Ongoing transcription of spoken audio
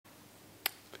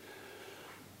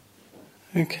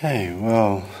Okay,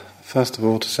 well, first of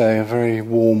all to say a very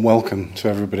warm welcome to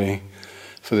everybody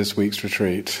for this week's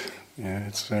retreat. Yeah,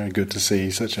 it's very good to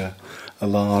see such a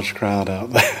large crowd out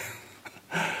there.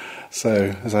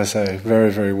 So, as I say, very,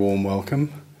 very warm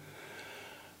welcome.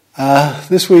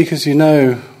 This week, as you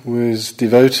know, was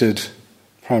devoted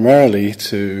primarily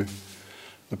to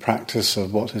the practice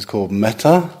of what is called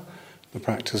metta, the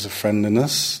practice of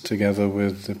friendliness, together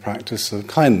with the practice of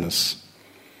kindness.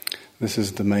 This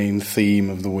is the main theme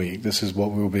of the week. This is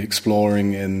what we'll be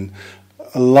exploring in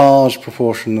a large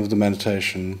proportion of the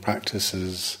meditation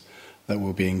practices that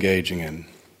we'll be engaging in.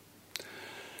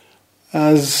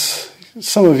 As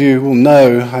some of you will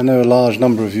know, I know a large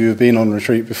number of you have been on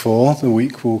retreat before. The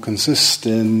week will consist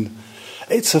in,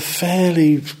 it's a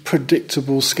fairly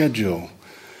predictable schedule.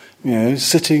 You know,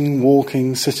 sitting,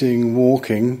 walking,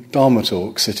 Dharma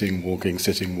talk, sitting,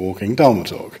 walking, Dharma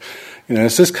talk. You know,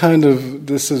 it's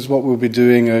this is what we'll be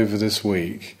doing over this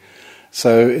week.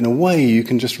 So in a way, you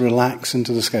can just relax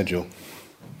into the schedule.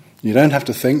 You don't have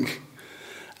to think.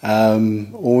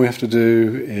 All we have to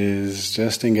do is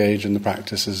just engage in the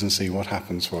practices and see what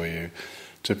happens for you.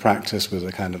 To practice with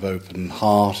a kind of open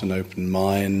heart and open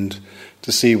mind,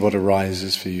 to see what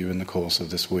arises for you in the course of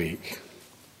this week.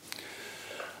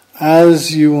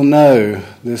 As you will know,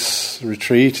 this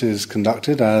retreat is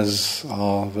conducted, as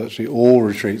are virtually all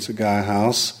retreats at Gaia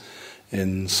House,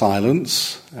 in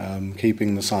silence.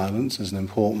 Keeping the silence is an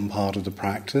important part of the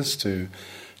practice to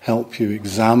help you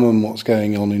examine what's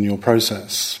going on in your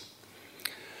process.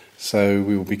 So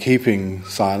we will be keeping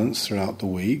silence throughout the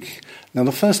week. Now,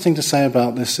 the first thing to say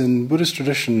about this, in Buddhist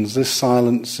traditions, this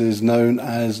silence is known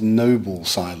as noble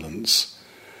silence.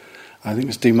 I think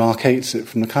this demarcates it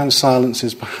from the kind of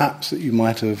silences perhaps that you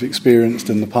might have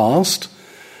experienced in the past,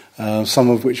 some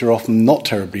of which are often not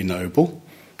terribly noble.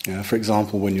 For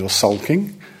example, when you're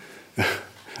sulking,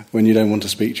 when you don't want to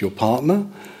speak to your partner,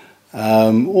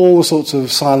 all the sorts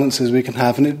of silences we can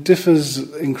have, and it differs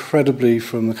incredibly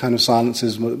from the kind of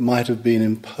silences that might have been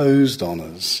imposed on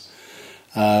us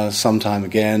sometime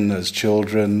again as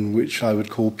children, which I would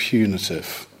call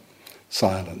punitive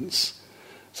silence.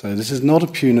 So this is not a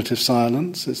punitive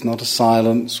silence. It's not a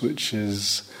silence which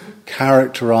is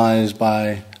characterized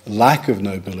by lack of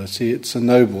nobility. It's a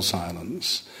noble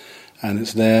silence. And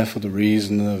it's there for the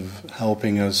reason of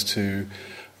helping us to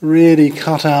really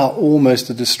cut out almost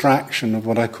the distraction of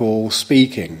what I call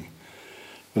speaking.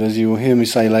 But as you will hear me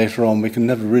say later on, we can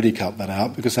never really cut that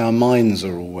out because our minds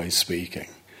are always speaking.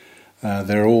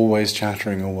 They're always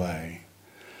chattering away.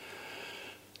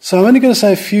 So I'm only going to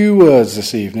say a few words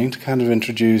this evening to kind of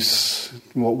introduce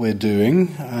what we're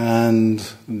doing, and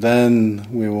then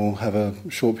we will have a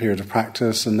short period of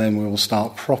practice, and then we will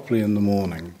start properly in the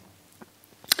morning.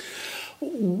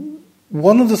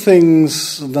 One of the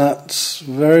things that's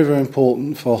very, very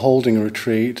important for holding a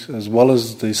retreat, as well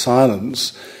as the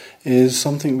silence, is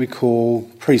something we call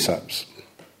precepts.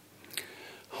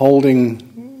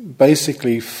 Holding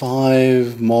basically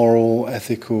 5 moral,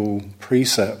 ethical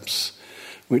precepts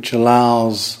which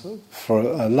allows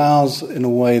in a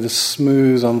way the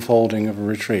smooth unfolding of a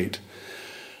retreat.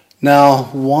 Now,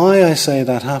 why I say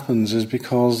that happens is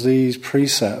because these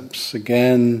precepts,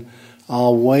 again,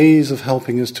 are ways of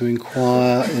helping us to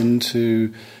inquire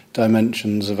into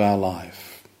dimensions of our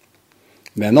life.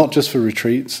 They're not just for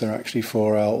retreats, they're actually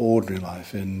for our ordinary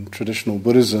life. In traditional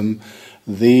Buddhism,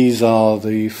 these are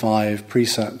the 5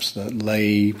 precepts that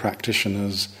lay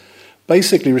practitioners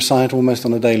basically recite almost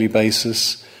on a daily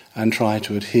basis and try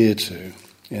to adhere to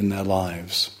in their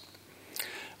lives.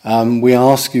 We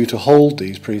ask you to hold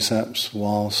these precepts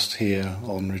whilst here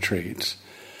on retreat.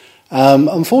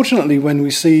 Unfortunately, when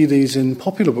we see these in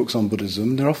popular books on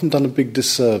Buddhism, they're often done a big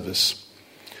disservice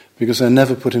because they're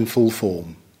never put in full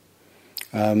form.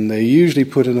 They're usually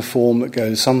put in a form that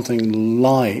goes something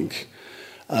like,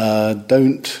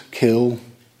 don't kill,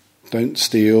 don't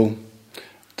steal,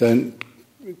 don't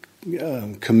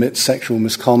commit sexual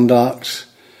misconduct,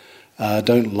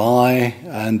 don't lie,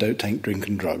 and don't take drink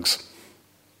and drugs.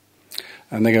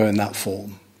 And they go in that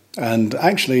form. And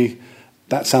actually,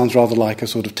 that sounds rather like a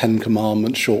sort of 10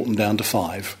 commandments shortened down to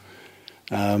 5.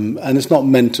 And it's not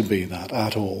meant to be that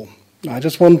at all. I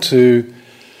just want to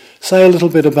say a little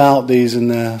bit about these in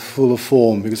their fuller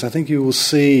form, because I think you will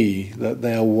see that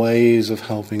they are ways of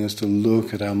helping us to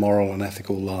look at our moral and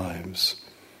ethical lives.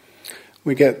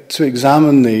 We get to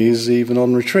examine these even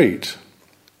on retreat,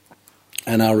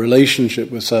 and our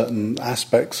relationship with certain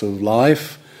aspects of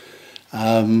life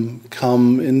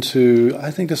come into, I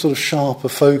think, a sort of sharper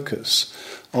focus,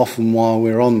 often while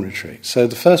we're on retreat. So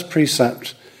the first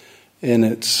precept in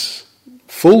its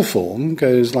full form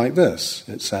goes like this.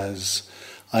 It says,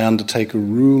 I undertake a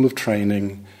rule of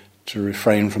training to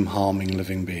refrain from harming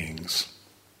living beings.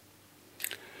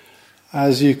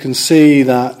 As you can see,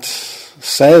 that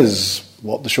says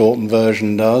what the shortened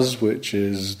version does, which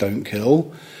is don't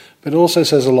kill, but it also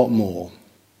says a lot more.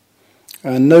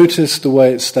 And notice the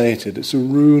way it's stated. It's a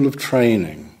rule of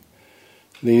training.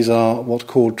 These are what's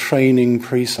called training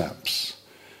precepts.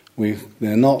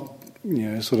 They're not,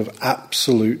 sort of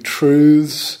absolute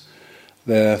truths.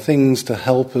 They're things to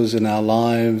help us in our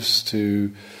lives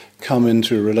to come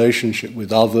into a relationship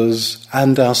with others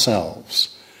and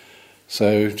ourselves.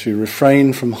 So to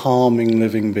refrain from harming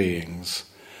living beings.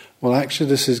 Well, actually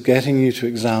this is getting you to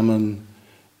examine,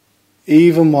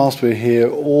 even whilst we're here,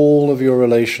 all of your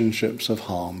relationships of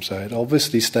harm. So it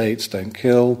obviously states don't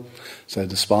kill. So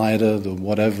the spider, the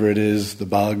whatever it is, the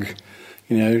bug,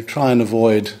 try and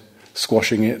avoid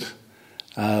squashing it.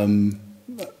 And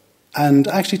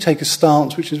actually take a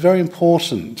stance which is very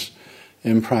important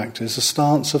in practice, a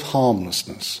stance of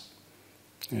harmlessness.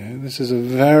 This is a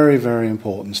very, very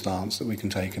important stance that we can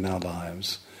take in our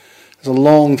lives. There's a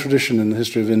long tradition in the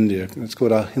history of India. It's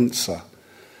called ahimsa.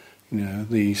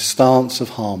 The stance of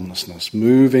harmlessness,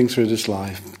 moving through this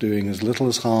life, doing as little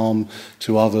as harm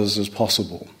to others as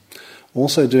possible.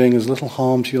 Also doing as little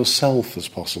harm to yourself as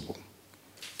possible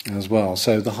as well.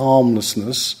 So the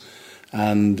harmlessness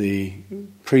and the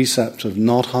precept of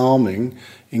not harming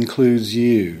includes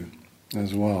you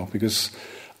as well, because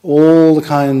all the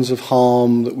kinds of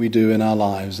harm that we do in our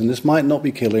lives, and this might not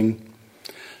be killing,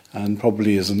 and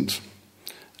probably isn't,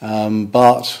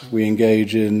 but we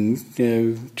engage in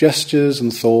gestures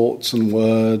and thoughts and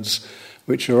words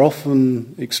which are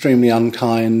often extremely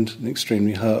unkind and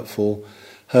extremely hurtful,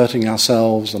 hurting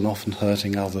ourselves and often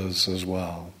hurting others as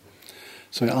well.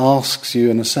 So it asks you,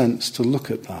 in a sense, to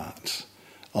look at that.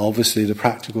 Obviously, the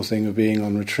practical thing of being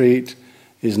on retreat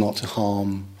is not to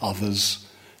harm others,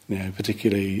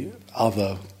 particularly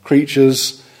other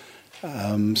creatures,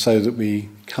 so that we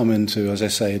come into, as I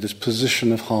say, this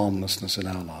position of harmlessness in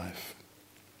our life.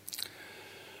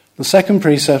 The second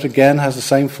precept, again, has the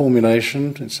same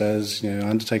formulation. It says,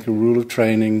 undertake a rule of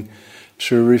training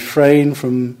to refrain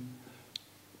from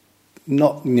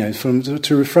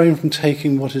to refrain from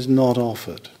taking what is not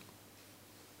offered.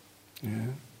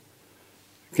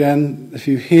 Again, if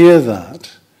you hear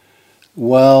that,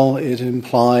 well, it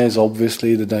implies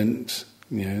obviously they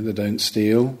don't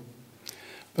steal,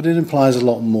 but it implies a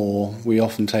lot more. We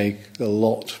often take a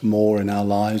lot more in our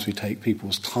lives. We take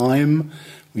people's time,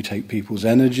 we take people's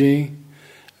energy.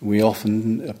 We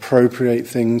often appropriate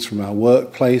things from our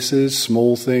workplaces,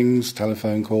 small things,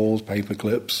 telephone calls, paper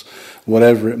clips,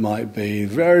 whatever it might be,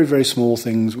 very, very small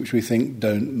things which we think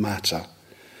don't matter.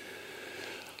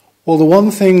 Well, the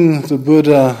one thing the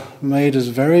Buddha made us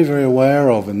very, very aware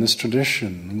of in this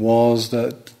tradition was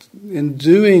that in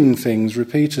doing things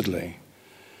repeatedly,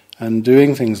 and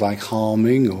doing things like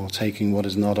harming or taking what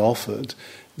is not offered,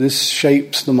 this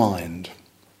shapes the mind.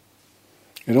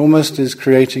 It almost is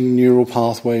creating neural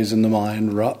pathways in the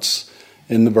mind, ruts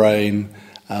in the brain,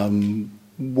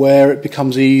 where it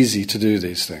becomes easy to do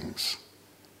these things.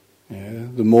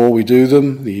 The more we do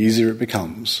them, the easier it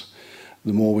becomes.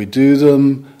 The more we do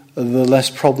them, the less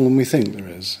problem we think there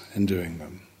is in doing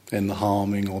them, in the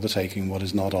harming or the taking what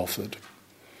is not offered.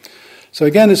 So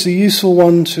again, it's a useful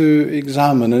one to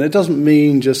examine, and it doesn't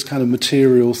mean just kind of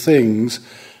material things.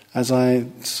 As I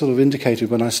sort of indicated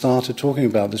when I started talking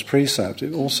about this precept,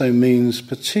 it also means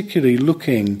particularly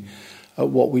looking at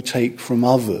what we take from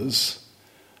others,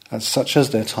 such as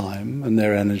their time and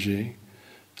their energy,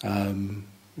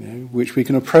 which we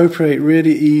can appropriate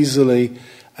really easily,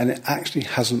 and it actually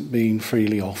hasn't been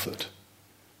freely offered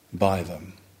by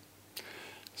them.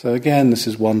 So again, this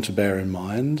is one to bear in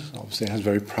mind. Obviously, it has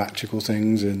very practical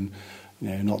things in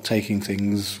not taking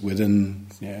things within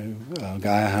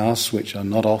Gaia House which are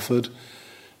not offered.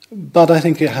 But I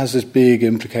think it has this big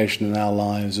implication in our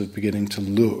lives of beginning to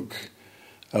look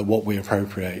at what we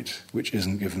appropriate which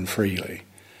isn't given freely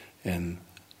in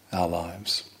our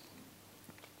lives.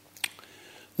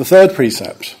 The third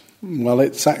precept, well,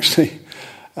 it's actually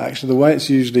the way it's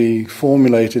usually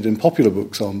formulated in popular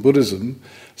books on Buddhism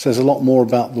says a lot more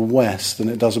about the West than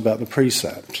it does about the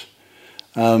precept.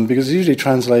 Because it's usually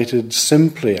translated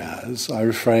simply as, I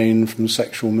refrain from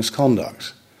sexual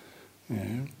misconduct.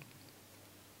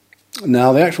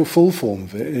 Now, the actual full form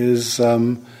of it is,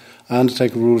 I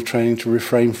undertake a rule of training to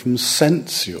refrain from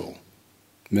sensual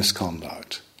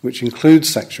misconduct, which includes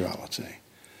sexuality.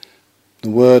 The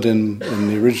word in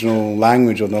the original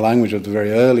language, or the language of the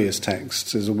very earliest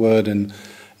texts, is a word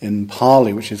in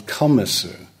Pali, which is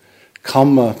kamasu.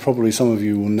 Kama, probably some of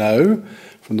you will know,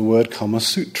 from the word Kama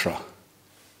Sutra.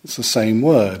 It's the same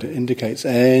word. It indicates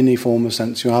any form of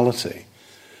sensuality.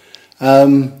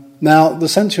 Now, the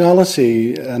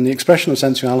sensuality and the expression of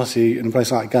sensuality in a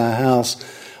place like Gaia House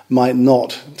might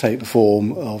not take the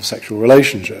form of sexual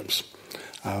relationships.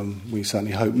 We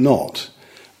certainly hope not.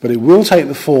 But it will take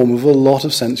the form of a lot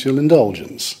of sensual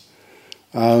indulgence.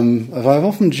 As I've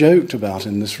often joked about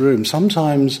in this room,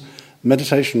 sometimes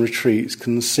meditation retreats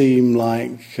can seem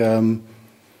like a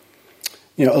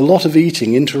lot of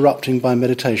eating interrupting by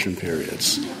meditation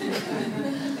periods.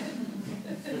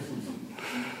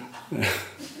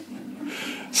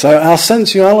 So our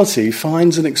sensuality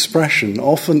finds an expression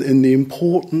often in the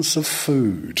importance of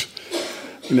food.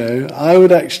 I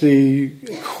would actually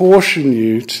caution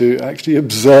you to actually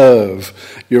observe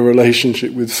your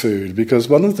relationship with food, because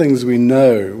one of the things we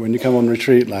know when you come on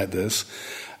retreat like this,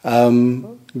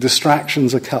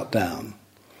 distractions are cut down.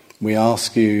 We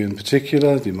ask you in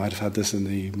particular, you might have had this in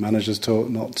the manager's talk,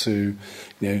 not to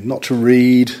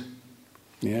read,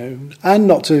 and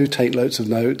not to take loads of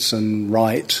notes and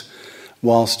write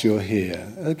whilst you're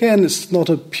here. Again, it's not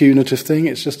a punitive thing,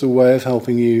 it's just a way of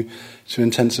helping you to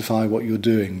intensify what you're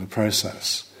doing, the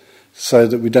process, so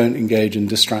that we don't engage in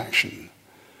distraction.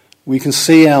 We can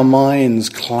see our minds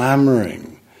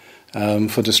clamouring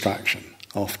for distraction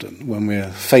often when we're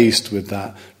faced with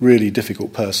that really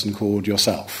difficult person called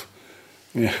yourself.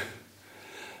 Yeah.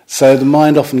 So the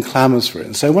mind often clamours for it.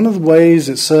 And so one of the ways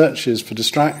it searches for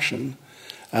distraction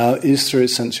is through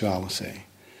its sensuality.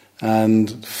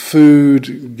 And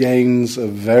food gains a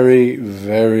very,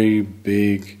 very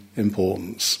big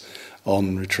importance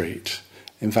on retreat.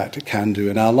 In fact, it can do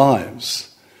in our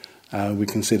lives. We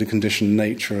can see the conditioned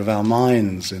nature of our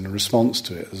minds in response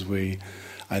to it as we,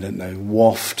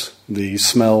 waft the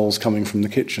smells coming from the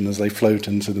kitchen as they float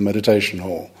into the meditation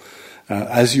hall,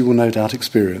 as you will no doubt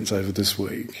experience over this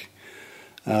week.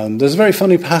 There's a very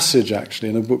funny passage, actually,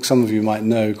 in a book some of you might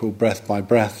know called Breath by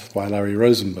Breath by Larry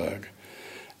Rosenberg.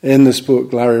 In this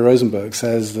book, Larry Rosenberg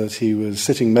says that he was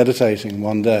sitting meditating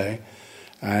one day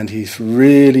and he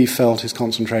really felt his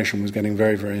concentration was getting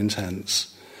very, very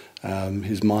intense.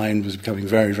 His mind was becoming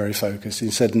very, very focused. He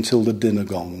said until the dinner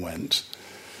gong went.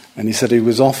 And he said he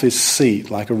was off his seat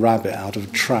like a rabbit out of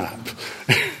a trap.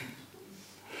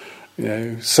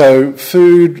 So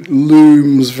food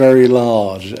looms very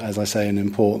large, as I say, in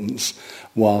importance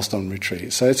whilst on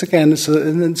retreat. So it's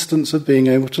an instance of being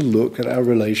able to look at our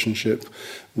relationship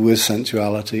with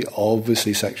sensuality,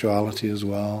 obviously sexuality as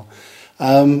well.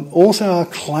 Also our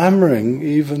clamouring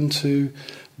even to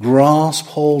grasp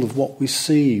hold of what we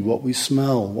see, what we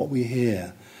smell, what we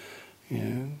hear.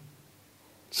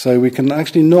 So we can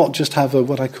actually not just have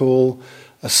what I call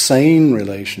a sane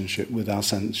relationship with our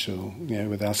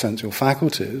sensual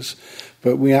faculties,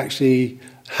 but we actually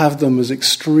have them as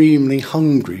extremely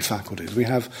hungry faculties. We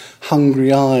have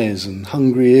hungry eyes and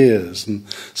hungry ears and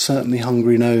certainly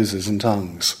hungry noses and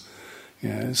tongues.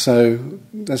 So,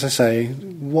 as I say,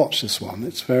 watch this one.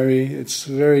 It's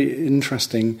very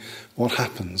interesting what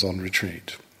happens on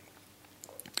retreat.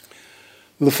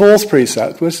 The fourth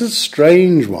precept, which is a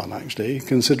strange one actually,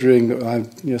 considering that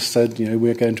I've just said,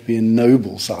 we're going to be in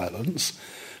noble silence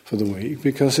for the week,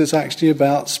 because it's actually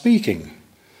about speaking.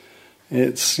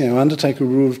 It's, undertake a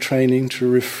rule of training to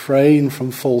refrain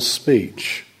from false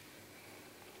speech.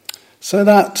 So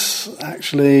that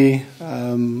actually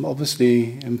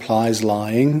obviously implies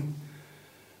lying.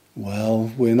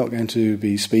 Well, we're not going to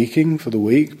be speaking for the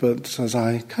week, but as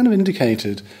I kind of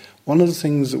indicated, one of the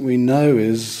things that we know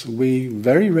is we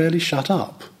very rarely shut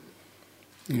up.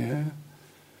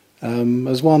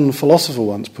 As one philosopher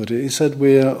once put it, he said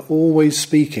we're always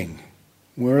speaking,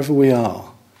 wherever we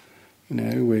are.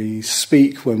 We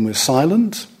speak when we're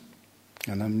silent,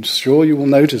 and I'm sure you will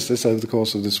notice this over the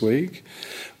course of this week.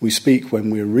 We speak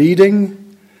when we're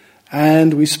reading,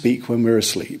 and we speak when we're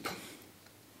asleep.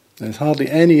 There's hardly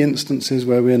any instances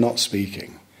where we're not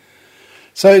speaking.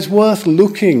 So it's worth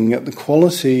looking at the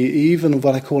quality even of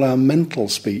what I call our mental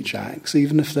speech acts,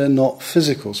 even if they're not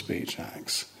physical speech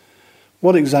acts.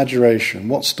 What exaggeration,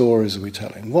 what stories are we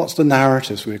telling? What's the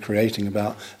narratives we're creating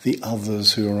about the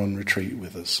others who are on retreat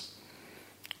with us?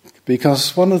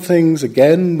 Because one of the things,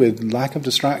 again, with lack of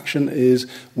distraction is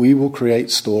we will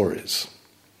create stories.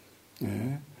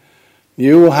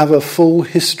 You will have a full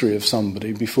history of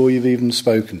somebody before you've even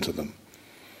spoken to them.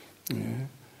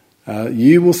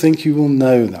 You will think you will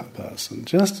know that person.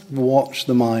 Just watch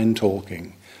the mind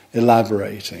talking,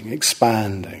 elaborating,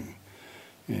 expanding,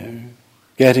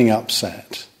 getting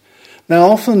upset. Now,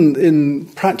 often in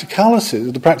the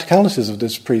practicalities of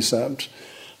this precept,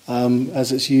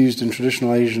 as it's used in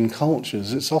traditional Asian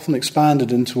cultures, it's often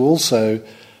expanded into also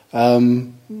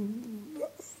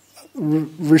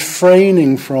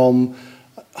refraining from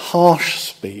harsh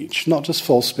speech, not just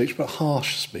false speech, but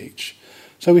harsh speech.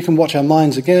 So we can watch our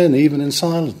minds again, even in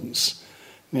silence,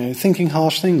 thinking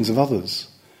harsh things of others.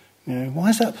 Why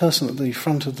is that person at the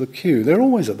front of the queue? They're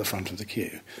always at the front of the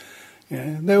queue.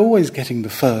 They're always getting the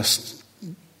first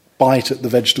bite at the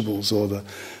vegetables or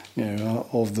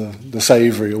of the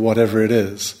savoury or whatever it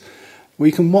is.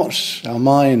 We can watch our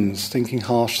minds thinking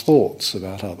harsh thoughts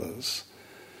about others.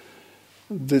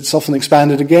 It's often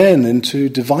expanded again into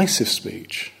divisive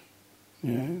speech,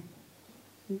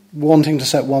 wanting to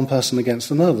set one person against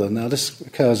another. Now this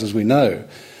occurs, as we know,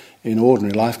 in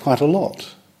ordinary life quite a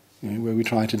lot, where we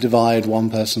try to divide one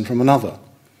person from another.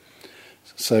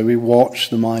 So we watch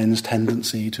the mind's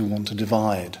tendency to want to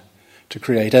divide, to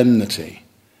create enmity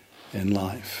in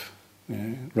life,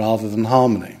 rather than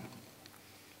harmony.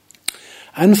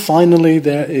 And finally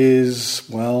there is,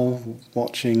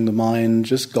 watching the mind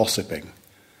just gossiping.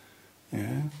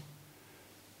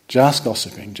 Just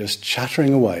gossiping, just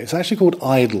chattering away. It's actually called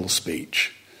idle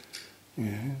speech.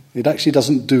 It actually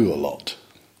doesn't do a lot.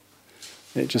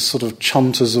 It just sort of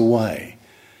chunters away,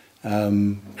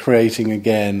 creating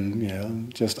again,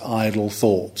 just idle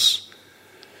thoughts.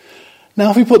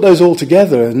 Now if we put those all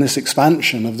together in this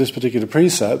expansion of this particular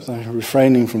precept,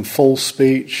 refraining from false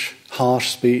speech, harsh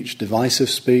speech, divisive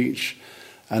speech,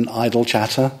 and idle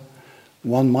chatter,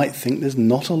 one might think there's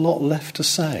not a lot left to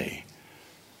say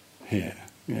here.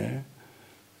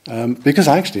 Because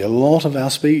actually a lot of our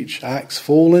speech acts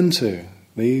fall into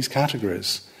these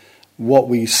categories. What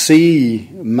we see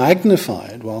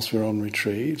magnified whilst we're on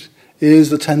retreat is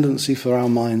the tendency for our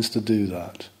minds to do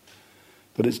that.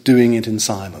 But it's doing it in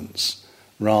silence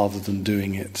rather than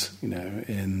doing it,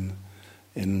 in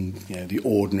the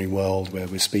ordinary world where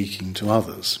we're speaking to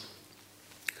others.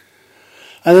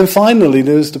 And then finally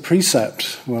there's the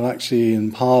precept, actually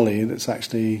in Pali, that's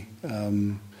actually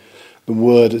the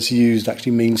word that's used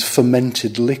actually means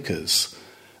fermented liquors,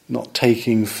 not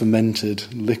taking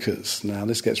fermented liquors. Now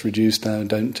this gets reduced down,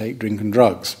 don't take drink and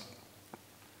drugs.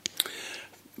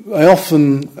 I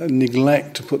often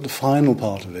neglect to put the final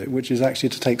part of it, which is actually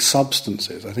to take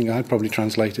substances. I think I'd probably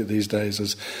translate it these days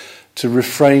as to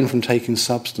refrain from taking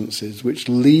substances which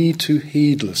lead to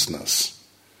heedlessness.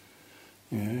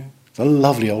 It's a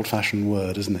lovely old-fashioned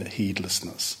word, isn't it?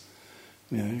 Heedlessness.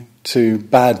 To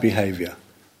bad behaviour,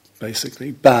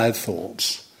 basically, bad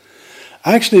thoughts.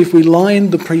 Actually, if we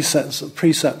lined the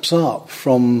precepts up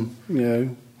from,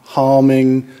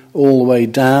 harming all the way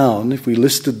down, if we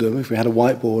listed them, if we had a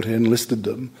whiteboard here and listed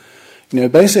them,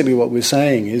 basically what we're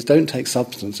saying is don't take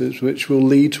substances which will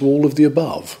lead to all of the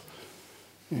above.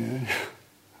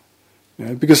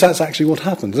 Because that's actually what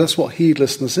happens. That's what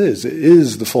heedlessness is. It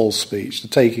is the false speech, the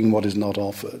taking what is not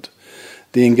offered,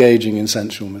 the engaging in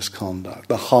sensual misconduct,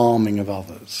 the harming of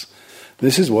others.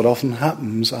 This is what often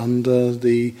happens under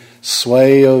the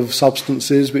sway of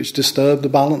substances which disturb the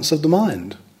balance of the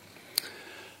mind.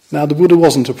 Now, the Buddha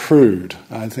wasn't a prude.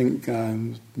 I think,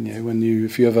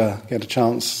 if you ever get a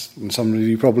chance, and some of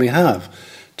you probably have,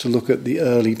 to look at the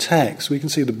early texts, we can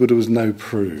see the Buddha was no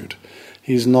prude.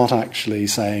 He's not actually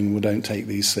saying, don't take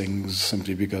these things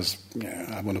simply because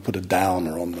I want to put a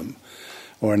downer on them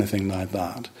or anything like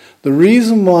that. The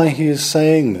reason why he is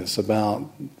saying this about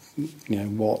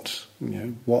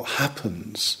what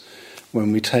happens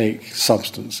when we take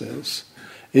substances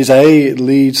is it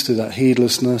leads to that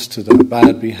heedlessness, to that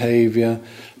bad behaviour,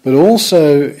 but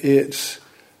also it's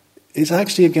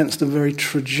actually against the very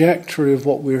trajectory of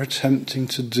what we're attempting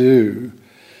to do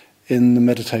in the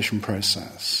meditation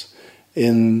process,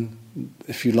 in,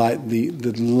 if you like, the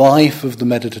life of the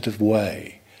meditative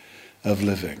way of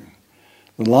living.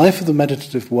 The life of the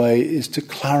meditative way is to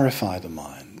clarify the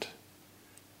mind,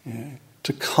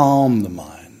 to calm the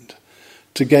mind,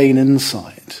 to gain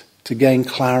insight, to gain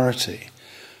clarity,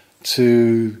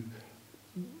 to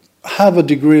have a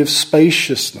degree of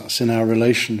spaciousness in our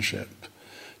relationship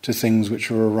to things which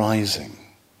are arising.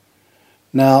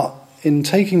 Now, in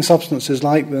taking substances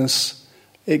like this,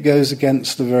 it goes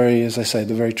against the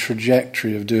very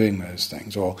trajectory of doing those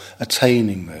things or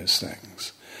attaining those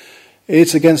things.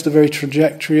 It's against the very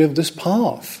trajectory of this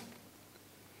path.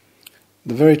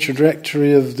 The very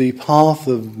trajectory of the path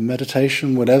of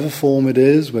meditation, whatever form it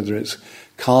is, whether it's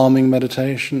calming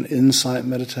meditation, insight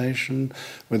meditation,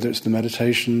 whether it's the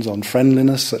meditations on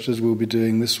friendliness, such as we'll be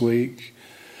doing this week,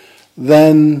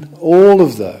 then all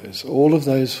of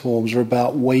those forms are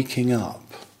about waking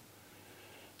up.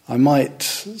 I might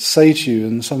say to you,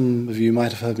 and some of you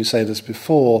might have heard me say this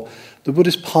before, the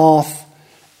Buddhist path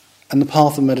and the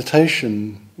path of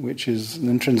meditation, which is an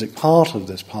intrinsic part of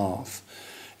this path,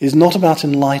 is not about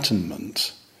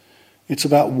enlightenment. It's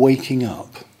about waking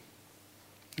up.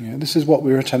 This is what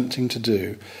we're attempting to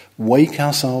do. Wake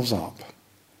ourselves up.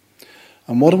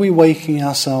 And what are we waking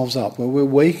ourselves up? Well, we're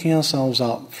waking ourselves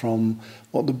up from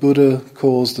what the Buddha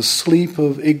calls the sleep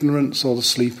of ignorance or the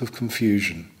sleep of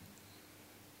confusion.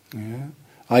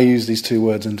 I use these two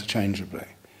words interchangeably.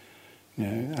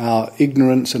 Our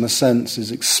ignorance, in a sense,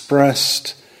 is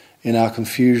expressed in our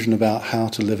confusion about how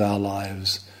to live our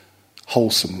lives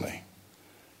wholesomely,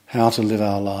 how to live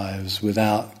our lives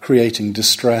without creating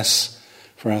distress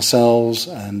for ourselves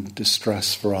and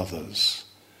distress for others.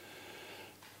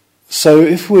 So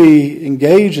if we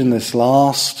engage in this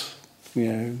last,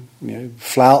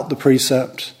 flout the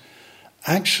precept,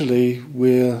 actually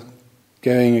we're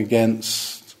going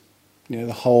against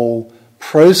the whole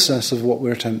process of what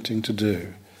we're attempting to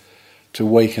do, to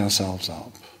wake ourselves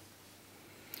up.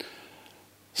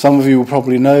 Some of you will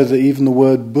probably know that even the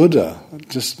word Buddha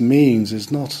just means,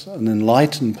 is not an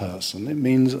enlightened person, it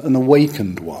means an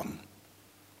awakened one.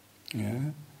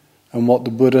 And what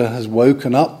the Buddha has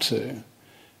woken up to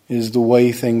is the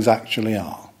way things actually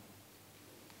are.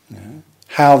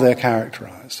 How they're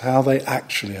characterized, how they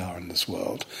actually are in this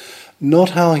world.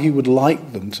 Not how he would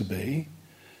like them to be,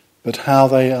 but how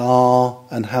they are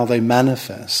and how they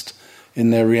manifest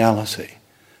in their reality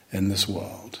in this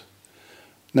world.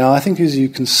 Now, I think as you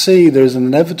can see, there is an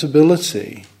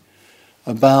inevitability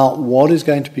about what is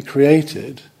going to be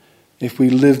created if we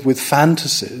live with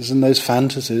fantasies, and those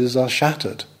fantasies are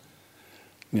shattered.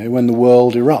 When the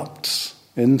world erupts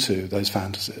into those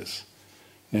fantasies.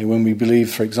 When we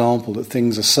believe, for example, that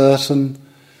things are certain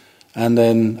and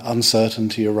then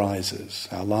uncertainty arises.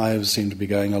 Our lives seem to be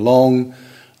going along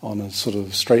on a sort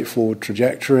of straightforward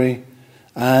trajectory,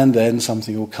 and then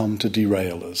something will come to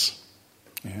derail us.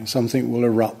 Something will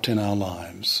erupt in our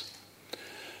lives.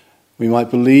 We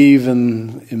might believe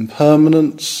in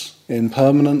impermanence,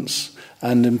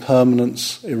 and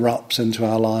impermanence erupts into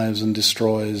our lives and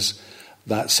destroys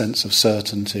that sense of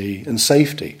certainty and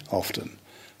safety, often,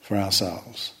 for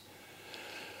ourselves.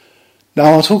 Now,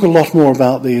 I'll talk a lot more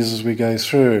about these as we go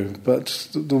through, but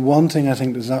the one thing I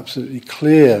think that's absolutely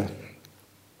clear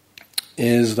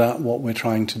is that what we're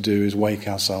trying to do is wake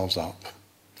ourselves up.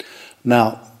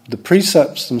 Now, the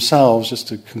precepts themselves, just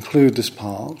to conclude this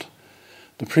part,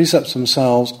 the precepts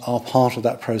themselves are part of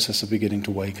that process of beginning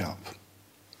to wake up.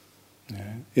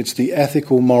 It's the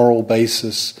ethical, moral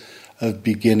basis of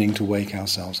beginning to wake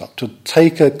ourselves up, to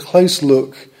take a close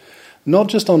look, not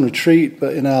just on retreat,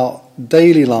 but in our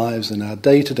daily lives, in our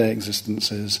day-to-day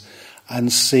existences,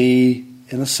 and see,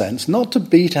 in a sense, not to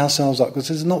beat ourselves up, because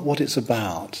this is not what it's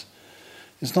about.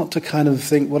 It's not to kind of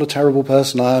think, what a terrible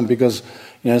person I am, because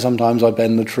sometimes I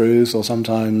bend the truth, or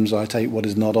sometimes I take what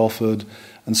is not offered,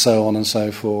 and so on and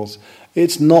so forth.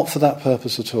 It's not for that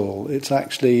purpose at all. It's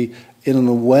actually in an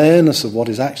awareness of what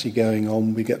is actually going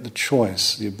on, we get the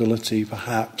choice, the ability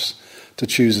perhaps to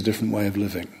choose a different way of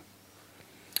living.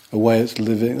 A way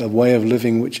of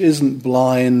living which isn't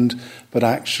blind, but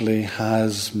actually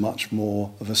has much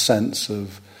more of a sense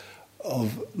of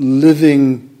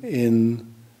living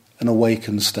in an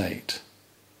awakened state.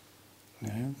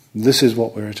 This is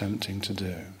what we're attempting to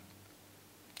do.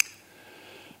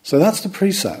 So that's the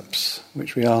precepts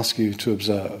which we ask you to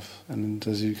observe. And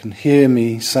as you can hear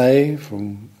me say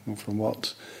from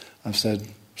what I've said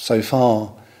so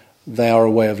far, they are a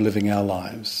way of living our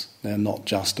lives. They're not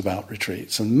just about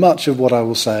retreats. And much of what I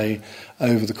will say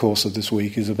over the course of this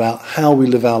week is about how we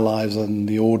live our lives in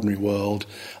the ordinary world,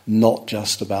 not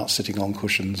just about sitting on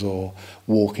cushions or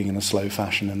walking in a slow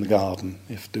fashion in the garden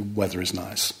if the weather is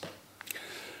nice.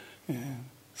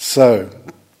 So,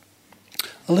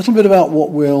 a little bit about what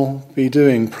we'll be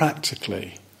doing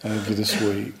practically over this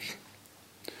week.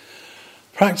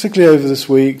 Practically over this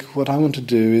week, what I want to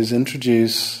do is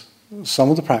introduce some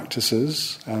of the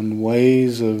practices and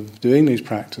ways of doing these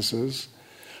practices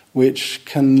which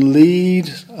can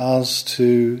lead us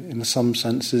to, in some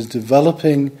senses,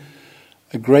 developing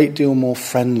a great deal more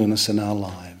friendliness in our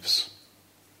lives.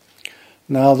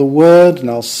 Now the word, and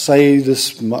I'll say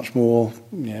this much more,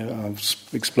 I'll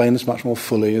explain this much more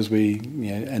fully as we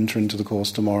enter into the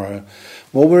course tomorrow.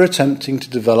 What we're attempting to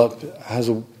develop has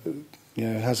a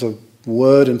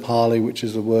word in Pali which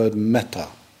is the word metta.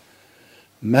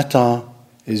 Metta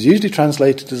is usually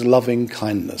translated as loving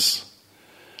kindness.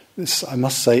 This, I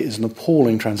must say, is an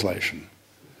appalling translation.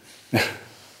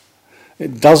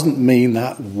 It doesn't mean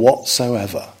that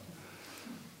whatsoever.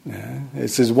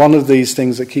 This is one of these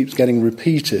things that keeps getting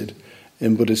repeated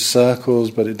in Buddhist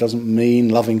circles, but it doesn't mean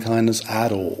loving kindness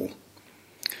at all.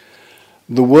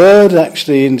 The word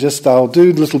actually, I'll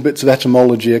do little bits of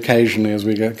etymology occasionally as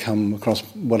we come across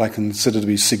what I consider to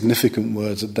be significant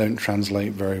words that don't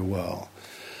translate very well.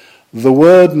 The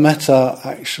word metta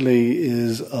actually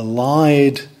is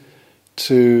allied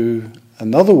to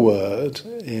another word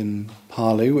in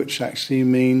Pali which actually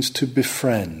means to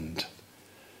befriend.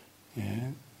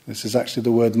 Yeah? This is actually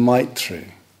the word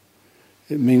maitri.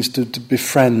 It means to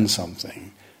befriend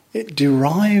something. It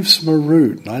derives from a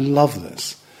root, and I love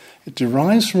this. It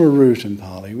derives from a root in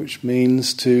Pali which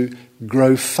means to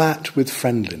grow fat with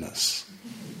friendliness.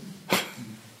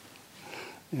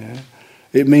 Yeah?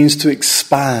 It means to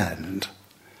expand.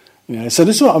 So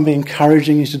this is what I'm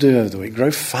encouraging you to do over the week.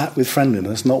 Grow fat with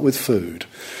friendliness, not with food.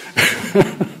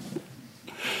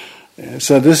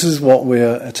 So this is what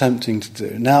we're attempting to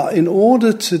do. Now, in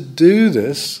order to do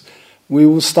this, we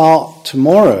will start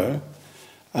tomorrow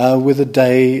with a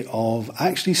day of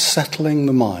actually settling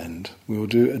the mind. We will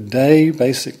do a day,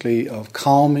 basically, of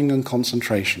calming and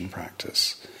concentration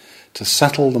practice to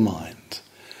settle the mind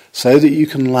so that you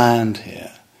can land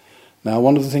here. Now,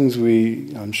 one of the things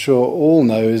I'm sure all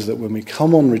know is that when we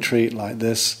come on retreat like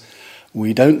this,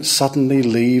 we don't suddenly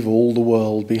leave all the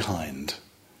world behind.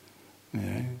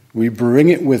 We bring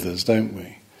it with us, don't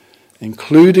we?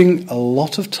 Including a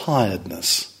lot of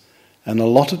tiredness and a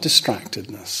lot of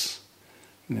distractedness.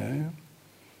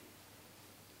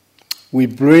 We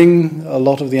bring a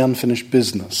lot of the unfinished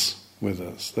business with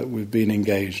us that we've been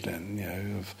engaged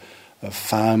in, of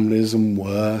families and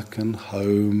work and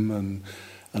home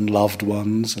and loved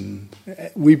ones, and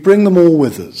we bring them all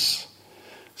with us.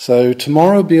 So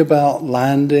tomorrow will be about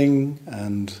landing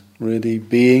and really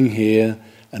being here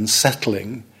and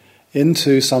settling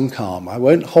into some calm. I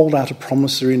won't hold out a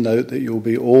promissory note that you'll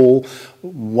be all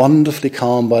wonderfully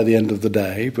calm by the end of the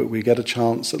day, but we get a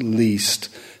chance at least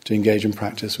to engage in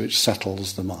practice which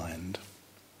settles the mind.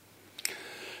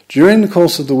 During the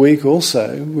course of the week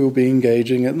also, we'll be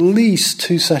engaging at least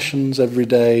 2 sessions every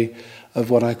day of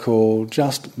what I call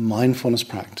just mindfulness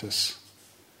practice.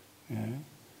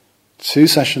 2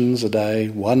 sessions a day,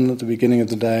 one at the beginning of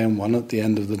the day and one at the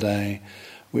end of the day,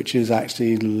 which is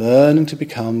actually learning to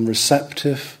become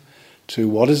receptive to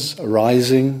what is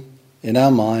arising in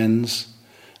our minds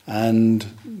and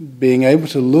being able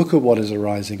to look at what is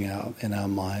arising out in our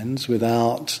minds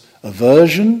without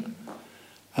aversion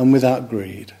and without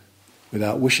greed,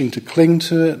 without wishing to cling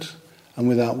to it and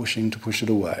without wishing to push it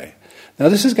away. Now,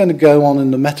 this is going to go on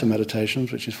in the metta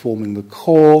meditations, which is forming the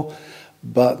core,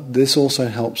 but this also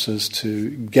helps us to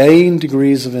gain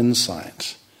degrees of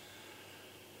insight.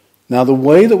 Now, the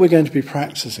way that we're going to be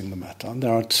practicing the metta,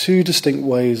 there are 2 distinct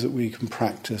ways that we can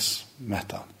practice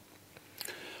metta.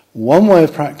 One way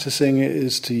of practicing it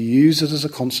is to use it as a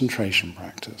concentration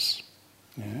practice.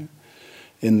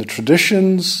 In the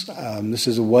traditions, this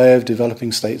is a way of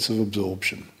developing states of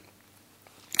absorption.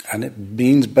 And it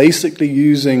means basically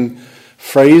using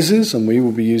phrases, and we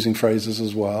will be using phrases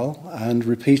as well, and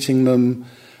repeating them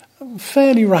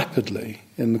fairly rapidly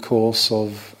in the course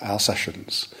of our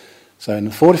sessions. So in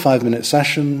a 45-minute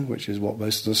session, which is what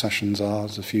most of the sessions are,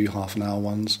 there's a few half-an-hour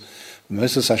ones,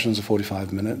 most of the sessions are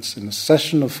 45 minutes. In a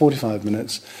session of 45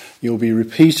 minutes, you'll be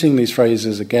repeating these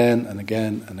phrases again and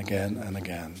again and again and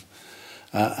again.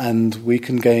 And we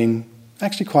can gain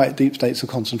actually quite deep states of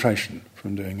concentration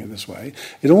from doing it this way.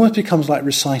 It almost becomes like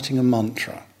reciting a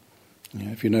mantra,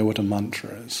 if you know what a mantra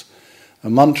is. A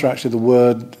mantra, actually, the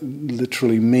word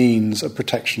literally means a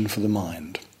protection for the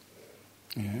mind.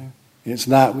 It's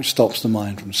that which stops the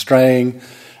mind from straying,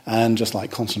 and just like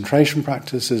concentration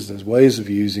practices, there's ways of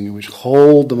using it which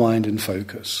hold the mind in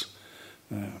focus.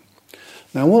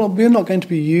 Now, we're not going to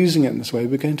be using it in this way,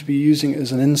 we're going to be using it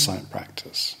as an insight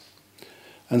practice.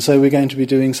 And so we're going to be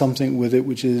doing something with it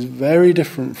which is very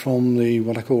different from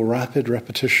what I call rapid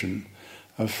repetition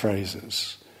of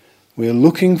phrases. We're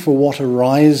looking for what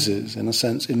arises, in a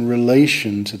sense, in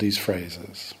relation to these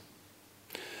phrases.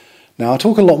 Now, I'll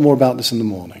talk a lot more about this in the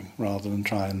morning, rather than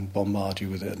try and bombard you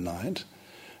with it at night.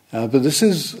 But this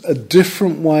is a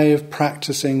different way of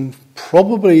practicing,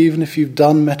 probably even if you've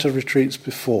done metta retreats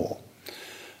before.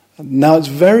 Now, it's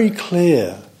very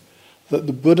clear that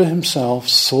the Buddha himself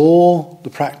saw the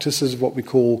practices of what we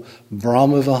call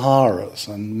Brahmaviharas,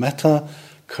 and metta,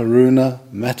 karuna,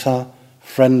 metta,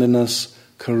 friendliness,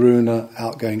 karuna,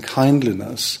 outgoing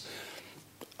kindliness,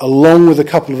 along with a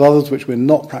couple of others which we're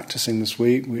not practicing this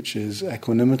week, which is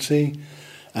equanimity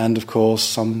and, of course,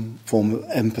 some form of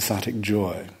empathetic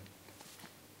joy.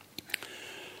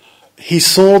 He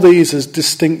saw these as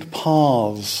distinct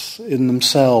paths in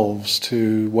themselves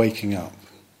to waking up.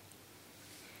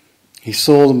 He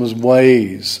saw them as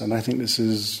ways, and I think this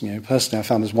is, personally I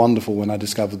found this wonderful when I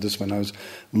discovered this when I was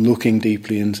looking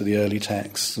deeply into the early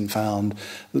texts and found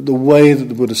that the way that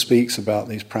the Buddha speaks about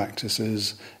these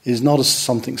practices is not as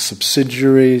something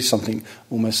subsidiary, something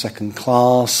almost second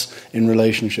class in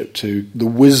relationship to the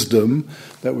wisdom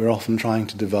that we're often trying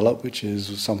to develop, which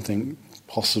is something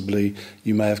possibly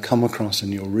you may have come across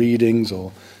in your readings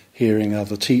or hearing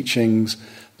other teachings,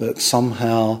 that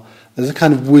somehow there's a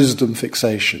kind of wisdom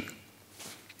fixation.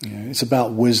 It's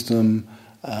about wisdom,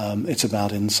 it's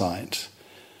about insight.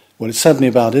 Well, it's certainly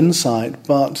about insight,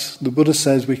 but the Buddha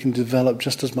says we can develop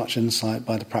just as much insight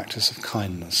by the practice of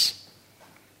kindness.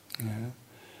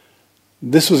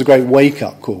 This was a great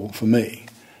wake-up call for me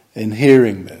in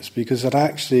hearing this, because it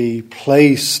actually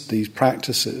placed these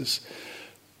practices,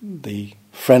 the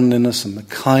friendliness and the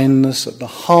kindness, at the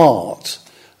heart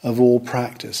of all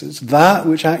practice. It's that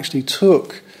which actually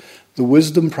took the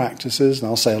wisdom practices, and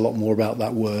I'll say a lot more about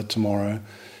that word tomorrow,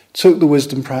 took the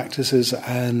wisdom practices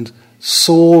and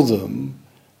saw them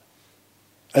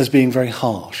as being very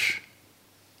harsh,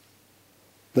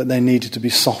 that they needed to be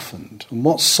softened. And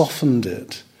what softened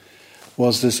it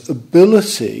was this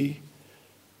ability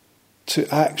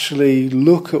to actually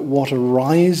look at what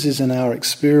arises in our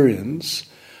experience,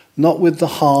 not with the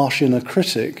harsh inner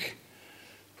critic,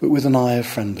 but with an eye of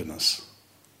friendliness,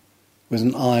 with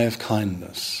an eye of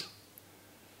kindness.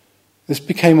 This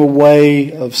became a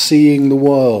way of seeing the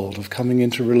world, of coming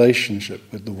into relationship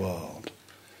with the world.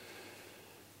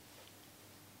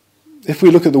 If we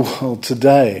look at the world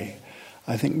today,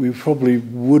 I think we probably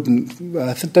wouldn't,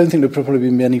 I don't think there'd probably be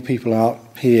many people out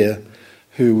here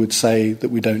who would say that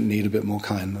we don't need a bit more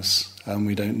kindness and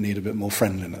we don't need a bit more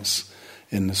friendliness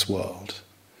in this world.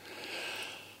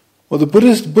 Well, the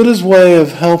Buddha's way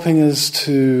of helping us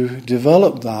to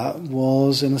develop that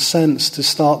was, in a sense, to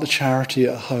start the charity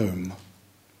at home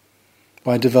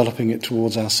by developing it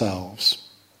towards ourselves.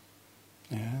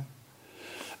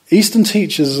 Eastern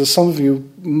teachers, as some of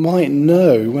you might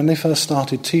know, when they first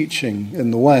started teaching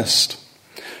in the West,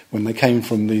 when they came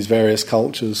from these various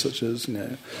cultures such as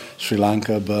Sri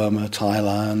Lanka, Burma,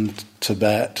 Thailand,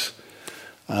 Tibet,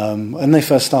 when they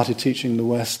first started teaching in the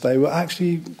West, they were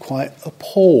actually quite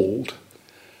appalled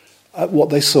at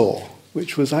what they saw,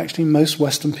 which was actually most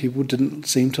Western people didn't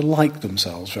seem to like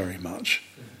themselves very much.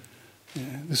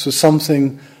 This was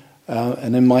something,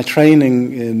 and in my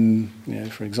training in,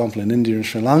 for example, in India and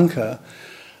Sri Lanka,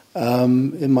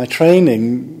 in my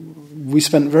training, we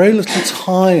spent very little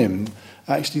time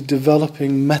actually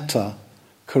developing metta,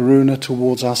 karuna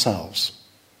towards ourselves.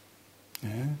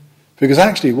 Because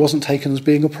actually it wasn't taken as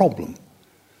being a problem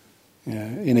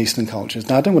in Eastern cultures.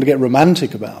 Now, I don't want to get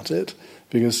romantic about it,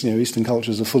 because Eastern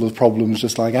cultures are full of problems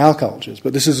just like our cultures,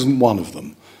 but this isn't one of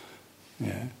them.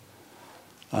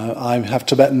 I have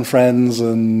Tibetan friends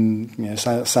and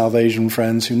South Asian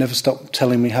friends who never stop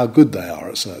telling me how good they are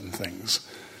at certain things.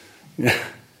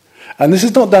 And this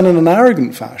is not done in an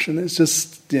arrogant fashion. It's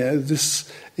just this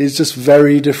is just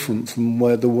very different from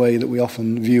the way that we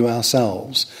often view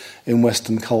ourselves in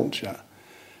Western culture.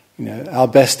 Our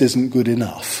best isn't good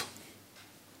enough.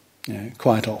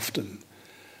 Quite often.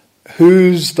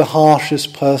 Who's the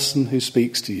harshest person who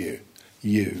speaks to you?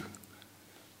 You,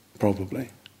 probably.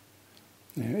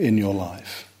 In your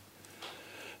life.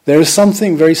 There is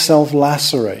something very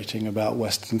self-lacerating about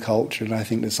Western culture, and I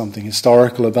think there's something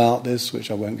historical about this,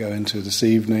 which I won't go into this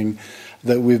evening,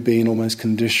 that we've been almost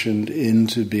conditioned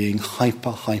into being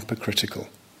hyper-critical.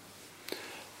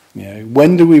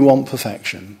 When do we want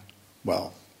perfection?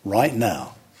 Well, right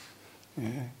now.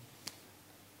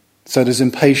 So there's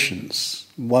impatience.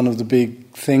 One of the big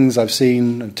things I've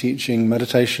seen of teaching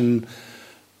meditation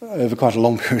over quite a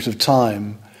long period of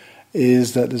time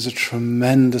is that there's a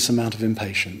tremendous amount of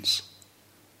impatience.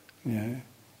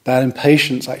 That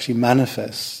impatience actually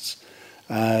manifests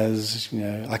as,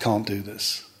 I can't do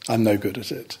this. I'm no good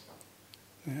at it.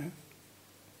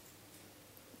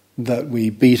 That we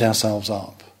beat ourselves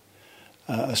up.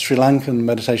 A Sri Lankan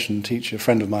meditation teacher, a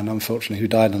friend of mine, unfortunately, who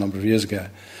died a number of years ago,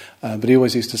 but he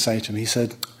always used to say to me, he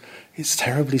said, it's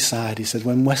terribly sad. He said,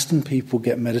 when Western people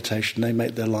get meditation, they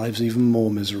make their lives even more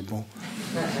miserable.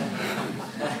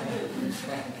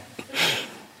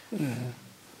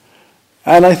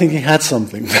 And I think he had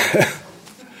something there,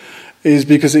 is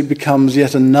because it becomes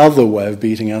yet another way of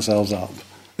beating ourselves up.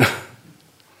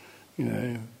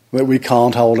 That we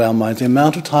can't hold our minds. The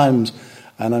amount of times,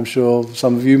 and I'm sure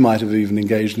some of you might have even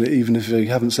engaged in it, even if you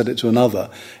haven't said it to another,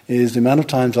 is the amount of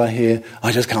times I hear,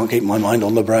 I just can't keep my mind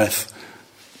on the breath.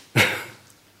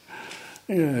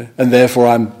 And therefore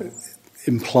I'm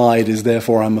implied is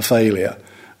therefore I'm a failure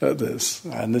at this,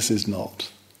 and this is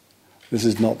not. This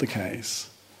is not the case.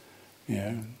 You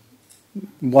know,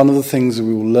 one of the things that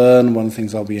we will learn, one of the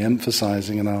things I'll be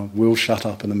emphasizing, and I will shut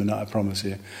up in a minute, I promise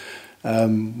you.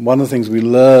 One of the things we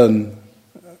learn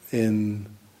in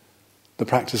the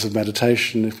practice of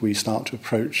meditation, if we start to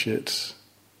approach it,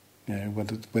 you know,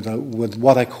 with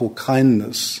what I call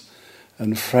kindness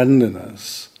and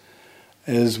friendliness,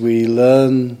 is we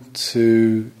learn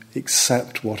to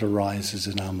accept what arises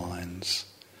in our minds.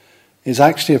 It's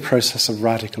actually a process of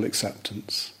radical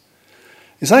acceptance.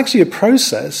 It's actually a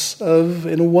process of,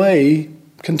 in a way,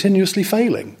 continuously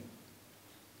failing.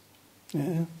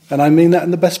 Yeah? And I mean that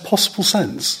in the best possible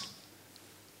sense.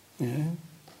 Yeah?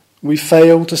 We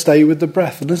fail to stay with the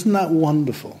breath, and isn't that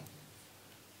wonderful?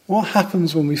 What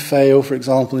happens when we fail, for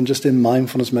example, in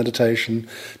mindfulness meditation,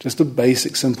 just the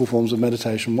basic simple forms of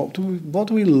meditation? What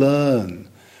do we learn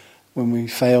when we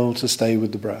fail to stay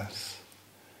with the breath?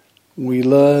 We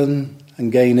learn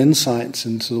and gain insights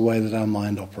into the way that our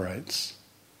mind operates.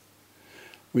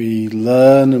 We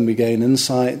learn and we gain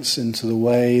insights into the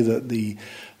way that the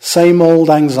same old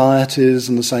anxieties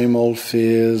and the same old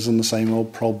fears and the same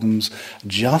old problems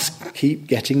just keep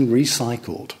getting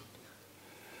recycled.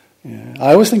 Yeah.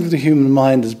 I always think of the human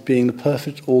mind as being the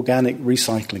perfect organic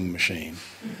recycling machine.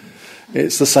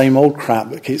 It's the same old crap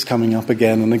that keeps coming up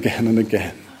again and again and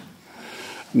again.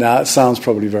 Now, it sounds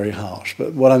probably very harsh,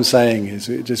 but what I'm saying is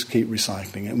we just keep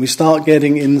recycling it. And we start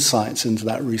getting insights into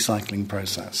that recycling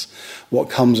process, what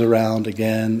comes around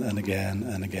again and again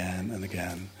and again and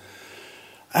again.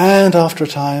 And after a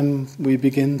time, we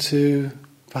begin to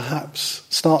perhaps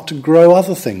start to grow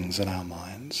other things in our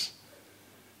minds,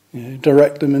 you know,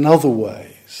 direct them in other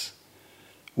ways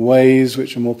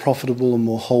which are more profitable and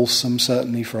more wholesome,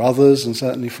 certainly for others and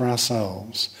certainly for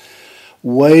ourselves.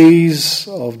 Ways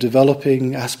of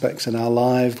developing aspects in our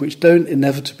life which don't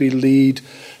inevitably lead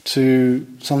to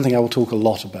something I will talk a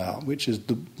lot about, which is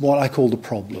what I call the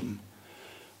problem.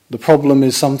 The problem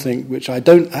is something which I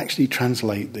don't actually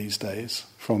translate these days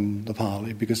from the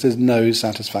Pali, because there's no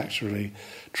satisfactory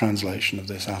translation of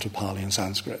this out of Pali and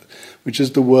Sanskrit, which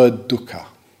is the word dukkha.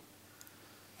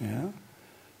 Yeah?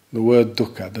 The word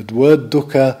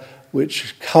dukkha,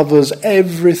 which covers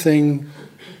everything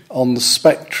on the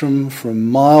spectrum from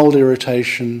mild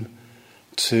irritation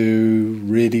to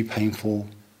really painful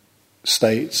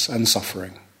states and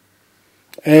suffering.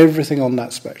 Everything on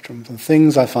that spectrum, from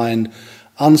things I find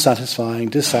unsatisfying,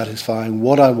 dissatisfying,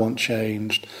 what I want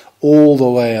changed, all the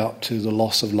way up to the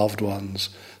loss of loved ones,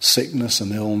 sickness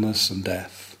and illness and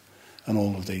death, and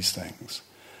all of these things.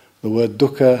 The word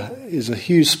dukkha is a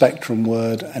huge spectrum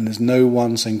word, and there's no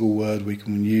one single word we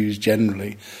can use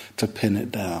generally to pin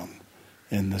it down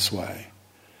in this way.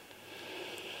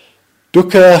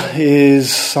 Dukkha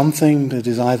is something that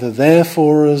is either there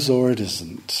for us or it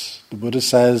isn't. The Buddha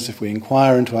says if we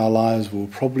inquire into our lives, we'll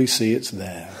probably see it's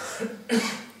there.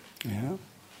 Yeah?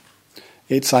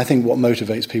 It's, I think, what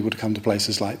motivates people to come to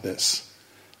places like this.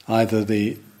 Either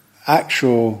the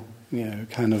actual,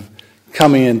 kind of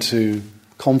coming into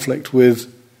conflict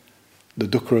with the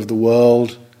dukkha of the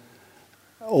world,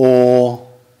 or,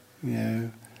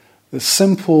 the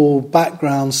simple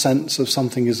background sense of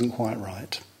something isn't quite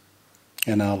right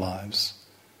in our lives.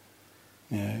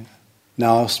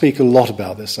 Now, I'll speak a lot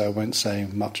about this, so I won't say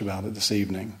much about it this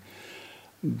evening.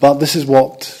 But this is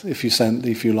what, if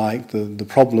you like, the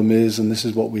problem is, and this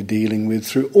is what we're dealing with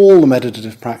through all the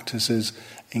meditative practices,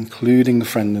 including the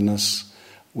friendliness,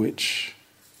 which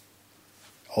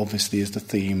obviously is the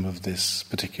theme of this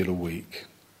particular week.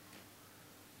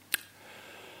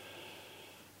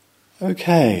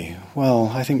 Okay, well,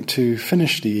 I think to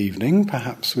finish the evening,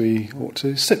 perhaps we ought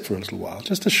to sit for a little while,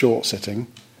 just a short sitting.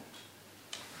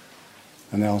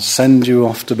 And I'll send you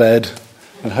off to bed,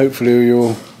 and hopefully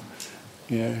you'll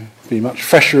be much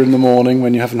fresher in the morning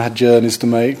when you haven't had journeys to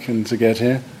make and to get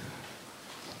here.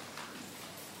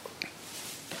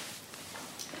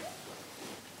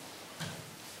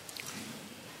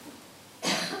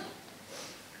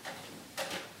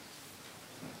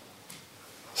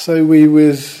 So we,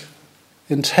 with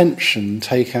intention,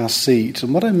 take our seat.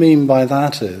 And what I mean by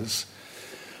that is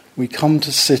we come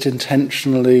to sit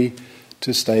intentionally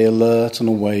to stay alert and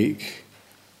awake,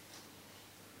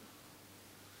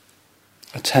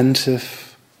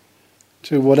 attentive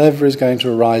to whatever is going to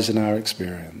arise in our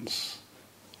experience,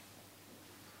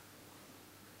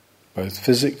 both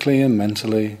physically and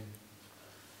mentally.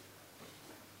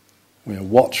 We are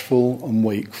watchful and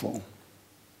wakeful.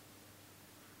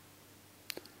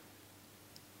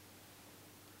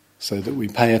 So that we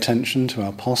pay attention to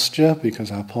our posture, because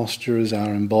our posture is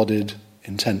our embodied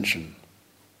intention.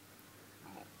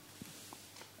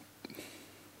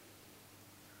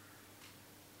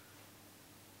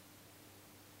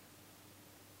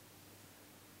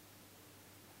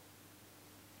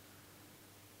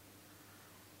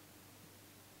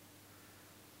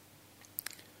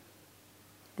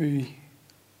 we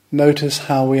notice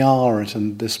how we are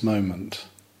at this moment.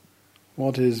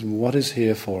 What is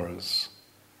here for us,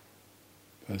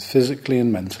 both physically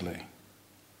and mentally?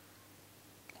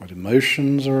 What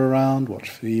emotions are around, what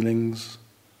feelings?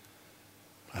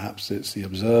 Perhaps it's the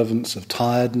observance of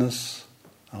tiredness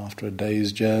after a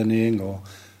day's journeying or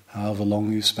however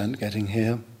long you've spent getting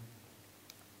here.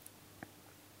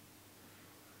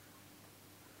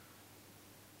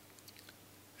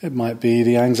 It might be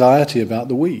the anxiety about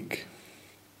the week.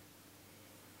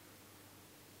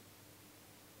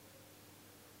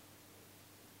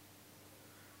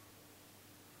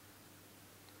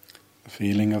 The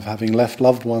feeling of having left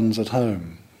loved ones at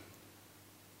home.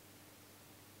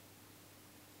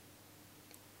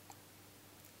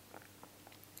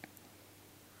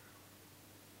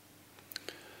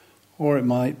 Or it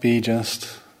might be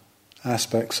just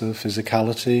aspects of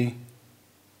physicality,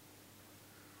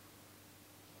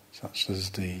 such as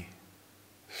the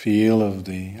feel of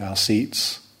our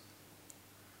seats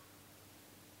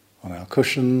on our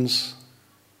cushions,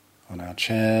 on our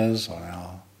chairs, on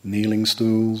our kneeling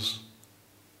stools.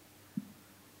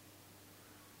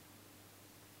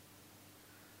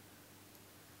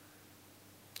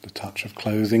 The touch of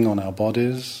clothing on our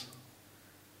bodies.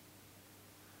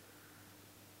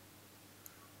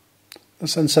 The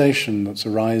sensation that's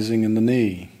arising in the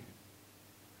knee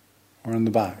or in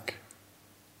the back.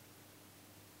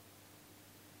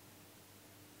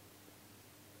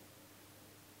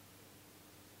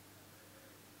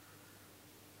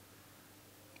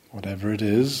 Whatever it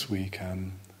is, we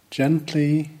can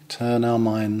gently turn our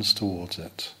minds towards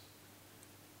it,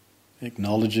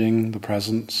 acknowledging the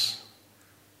presence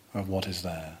of what is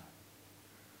there.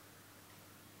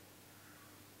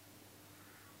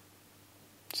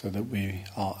 So that we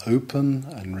are open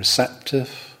and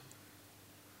receptive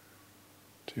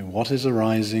to what is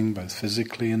arising both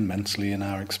physically and mentally in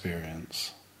our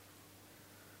experience.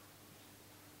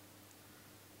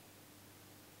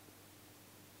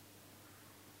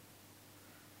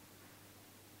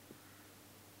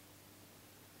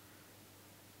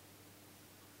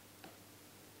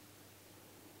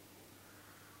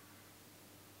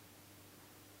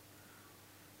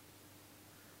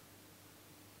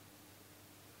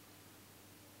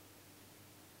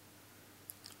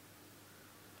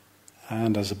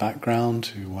 And as a background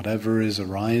to whatever is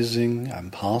arising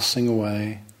and passing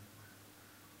away,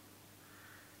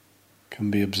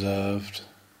 can be observed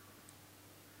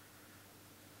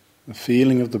the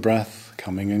feeling of the breath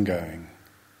coming and going.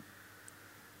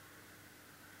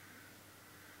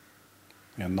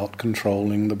 We are not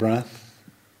controlling the breath.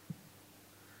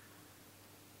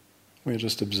 We are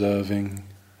just observing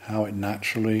how it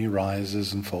naturally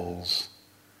rises and falls.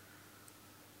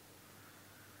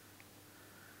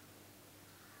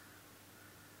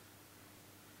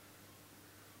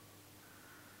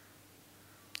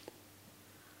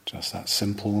 Just that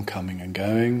simple coming and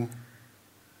going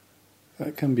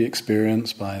that can be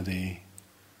experienced by the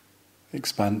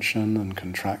expansion and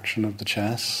contraction of the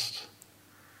chest,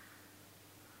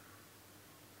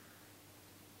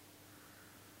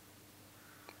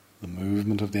 the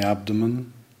movement of the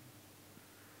abdomen,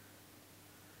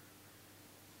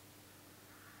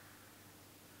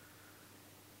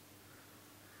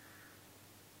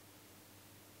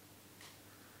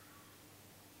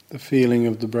 the feeling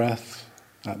of the breath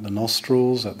at the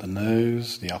nostrils, at the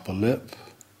nose, the upper lip,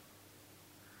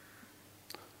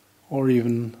 or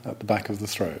even at the back of the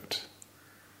throat.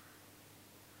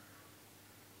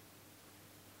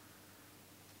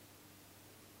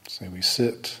 So we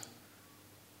sit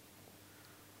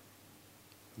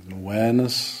with an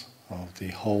awareness of the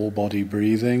whole body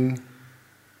breathing,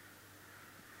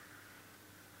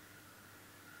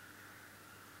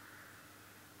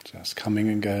 just coming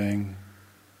and going,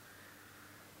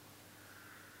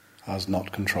 as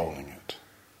not controlling it.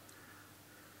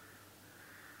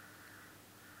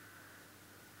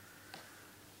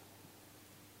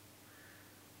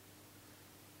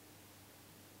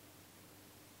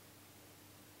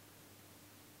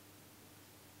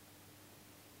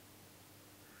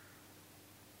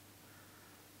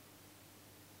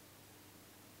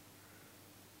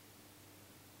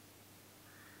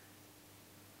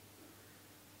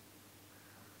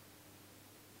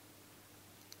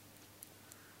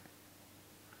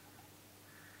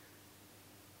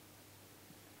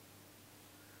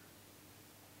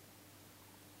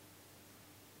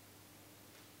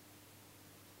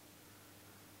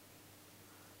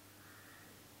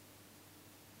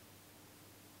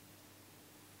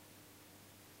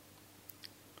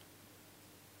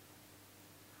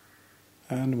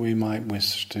 And we might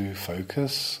wish to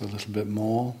focus a little bit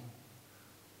more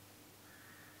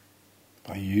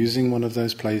by using one of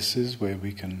those places where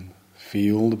we can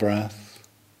feel the breath,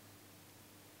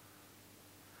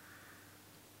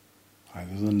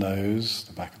 either the nose,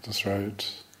 the back of the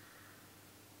throat,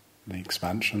 the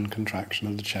expansion, contraction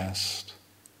of the chest,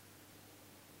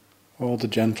 or the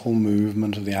gentle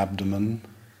movement of the abdomen.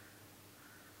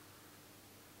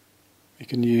 We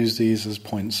can use these as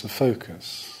points of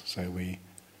focus, so we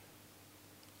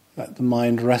let the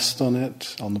mind rest on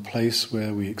it, on the place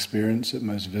where we experience it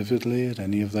most vividly at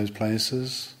any of those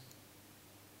places.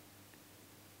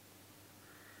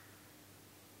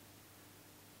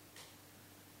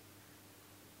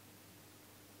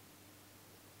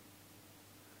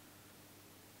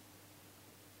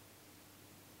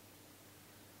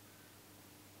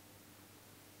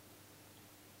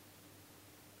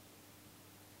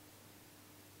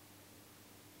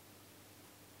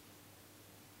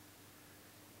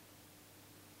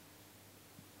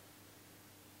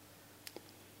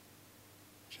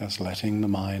 Just letting the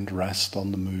mind rest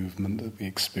on the movement that we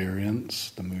experience,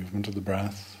 the movement of the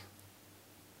breath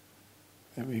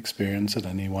that we experience at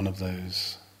any one of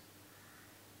those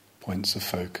points of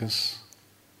focus.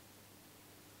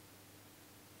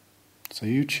 So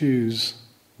you choose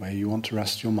where you want to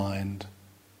rest your mind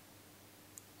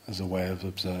as a way of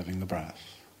observing the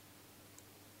breath.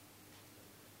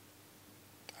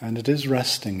 And it is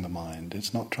resting the mind,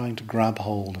 it's not trying to grab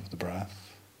hold of the breath.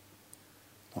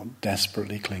 Not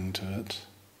desperately cling to it.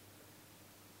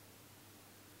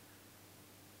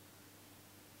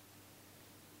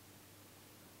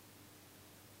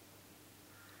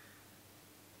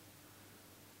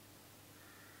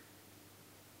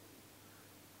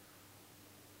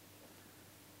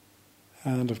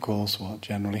 And of course, what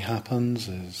generally happens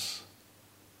is,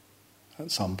 at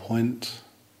some point,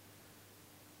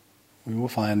 we will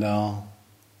find our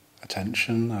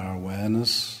attention, our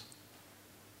awareness,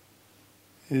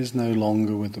 is no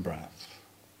longer with the breath.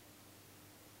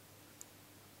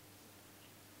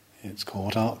 It's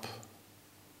caught up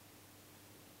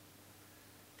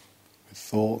with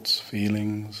thoughts,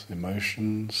 feelings,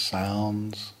 emotions,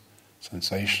 sounds,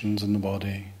 sensations in the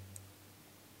body.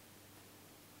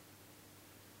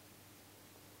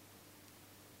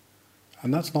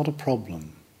 And that's not a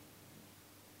problem.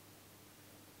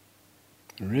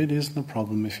 It really isn't a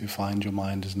problem if you find your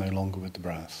mind is no longer with the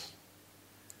breath.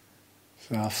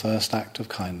 It's our first act of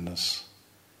kindness.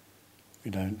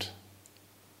 We don't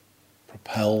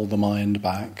propel the mind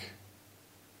back.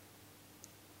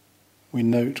 We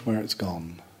note where it's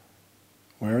gone.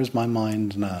 Where is my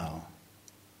mind now?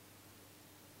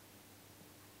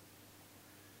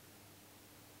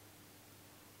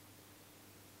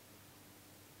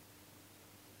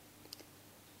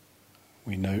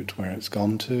 We note where it's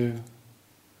gone to,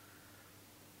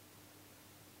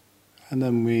 and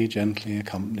then we gently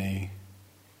accompany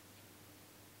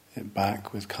it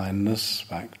back with kindness,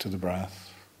 back to the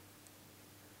breath,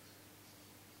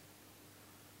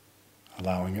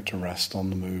 allowing it to rest on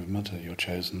the movement at your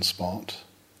chosen spot.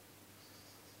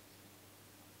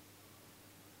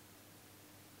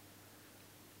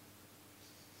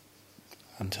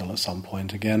 Until at some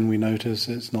point again we notice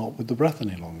it's not with the breath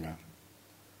any longer.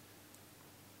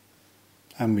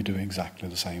 And we do exactly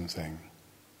the same thing.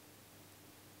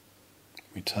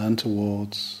 We turn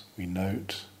towards, we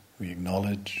note, we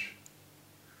acknowledge,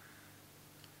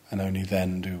 and only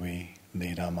then do we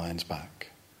lead our minds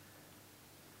back.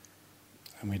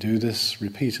 And we do this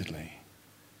repeatedly,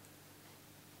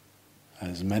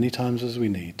 as many times as we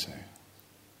need to.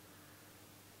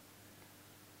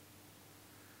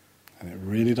 And it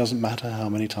really doesn't matter how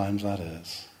many times that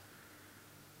is.